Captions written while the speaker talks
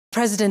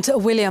President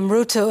William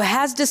Ruto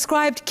has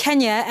described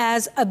Kenya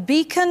as a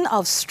beacon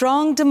of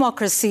strong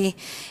democracy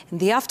in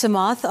the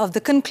aftermath of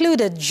the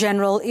concluded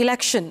general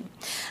election.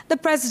 The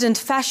president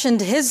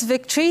fashioned his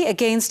victory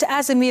against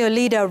Azimio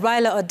leader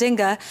Raila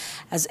Odinga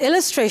as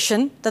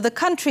illustration that the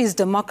country's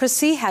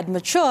democracy had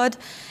matured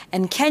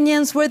and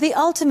Kenyans were the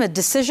ultimate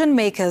decision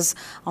makers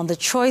on the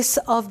choice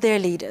of their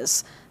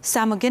leaders.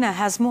 Sam Ogina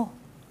has more.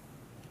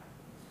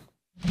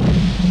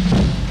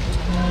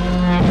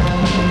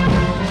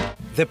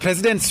 The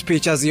president's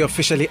speech as he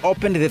officially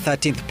opened the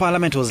 13th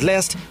Parliament was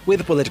laced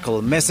with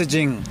political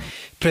messaging.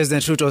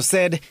 President Ruto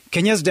said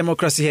Kenya's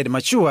democracy had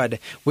matured,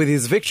 with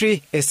his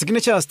victory a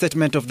signature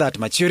statement of that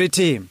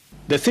maturity.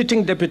 The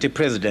sitting deputy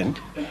president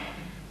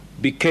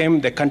became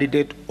the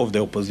candidate of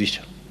the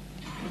opposition,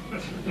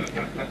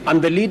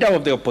 and the leader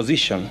of the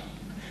opposition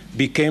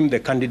became the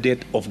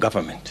candidate of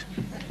government.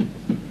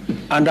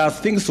 And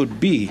as things would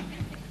be,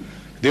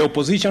 the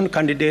opposition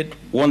candidate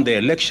won the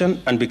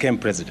election and became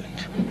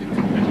president.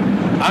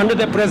 And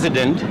the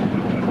president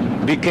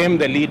became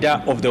the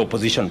leader of the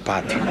opposition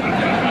party.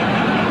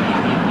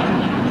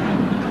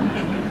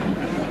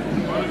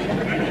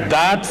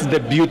 That's the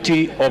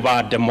beauty of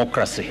our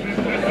democracy.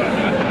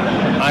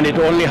 And it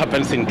only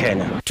happens in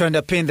Kenya. To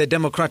underpin the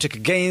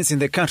democratic gains in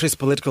the country's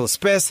political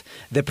space,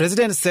 the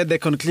president said the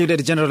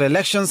concluded general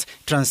elections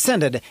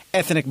transcended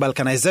ethnic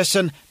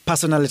balkanization,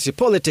 personality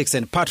politics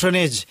and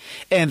patronage,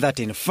 and that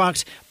in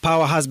fact,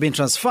 power has been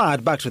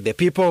transferred back to the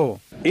people.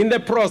 In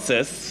the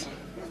process,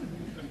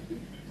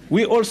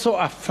 we also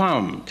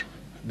affirmed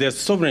the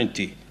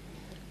sovereignty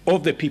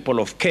of the people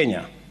of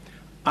Kenya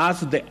as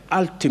the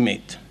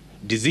ultimate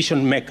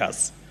decision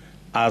makers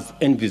as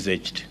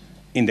envisaged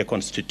in the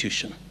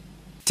Constitution.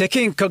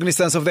 Taking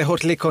cognizance of the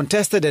hotly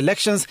contested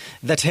elections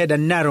that had a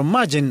narrow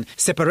margin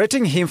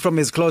separating him from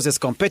his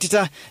closest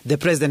competitor, the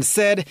president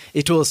said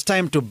it was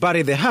time to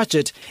bury the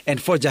hatchet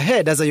and forge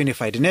ahead as a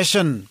unified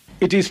nation.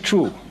 It is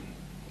true,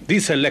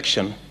 this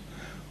election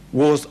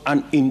was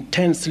an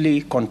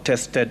intensely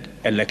contested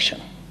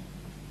election.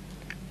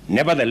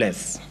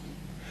 Nevertheless,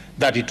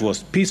 that it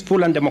was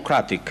peaceful and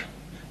democratic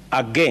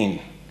again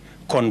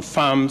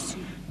confirms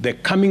the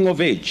coming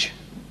of age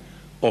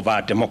of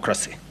our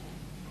democracy.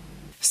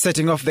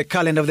 Setting off the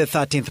calendar of the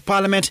 13th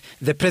Parliament,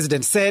 the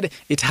president said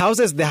it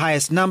houses the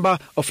highest number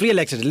of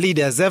re-elected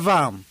leaders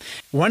ever.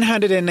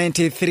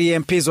 193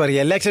 MPs were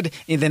re-elected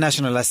in the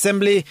National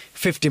Assembly,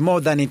 50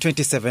 more than in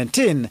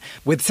 2017,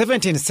 with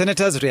 17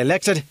 senators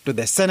re-elected to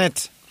the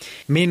Senate.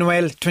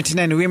 Meanwhile,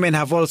 29 women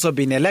have also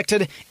been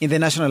elected in the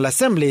National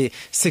Assembly,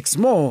 6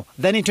 more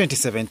than in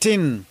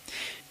 2017.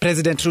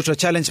 President Ruto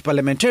challenged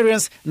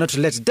parliamentarians not to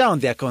let down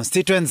their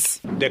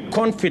constituents. The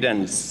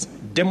confidence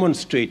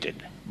demonstrated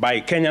by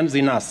Kenyans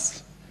in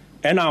us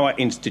and our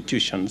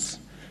institutions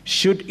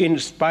should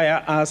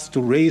inspire us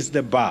to raise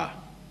the bar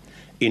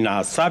in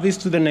our service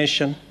to the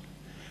nation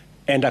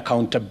and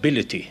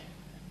accountability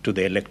to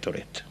the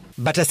electorate.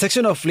 But a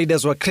section of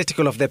leaders were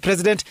critical of the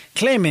president,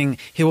 claiming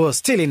he was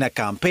still in a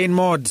campaign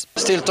mode.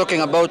 Still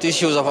talking about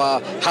issues of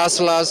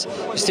hustlers,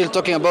 still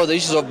talking about the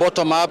issues of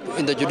bottom-up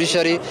in the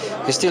judiciary,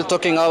 he's still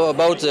talking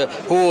about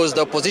who was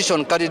the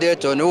opposition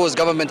candidate and who was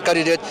government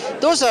candidate.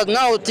 Those are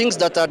now things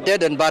that are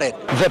dead and buried.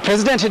 The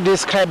president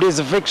described his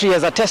victory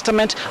as a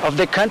testament of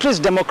the country's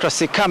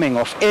democracy coming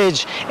of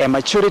age, a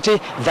maturity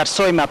that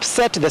saw him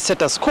upset the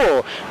status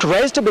quo to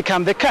rise to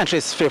become the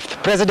country's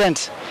 5th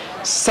president.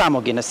 Sam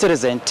Ogina,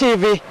 Citizen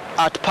TV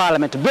at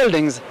Parliament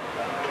Buildings,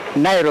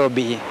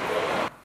 Nairobi.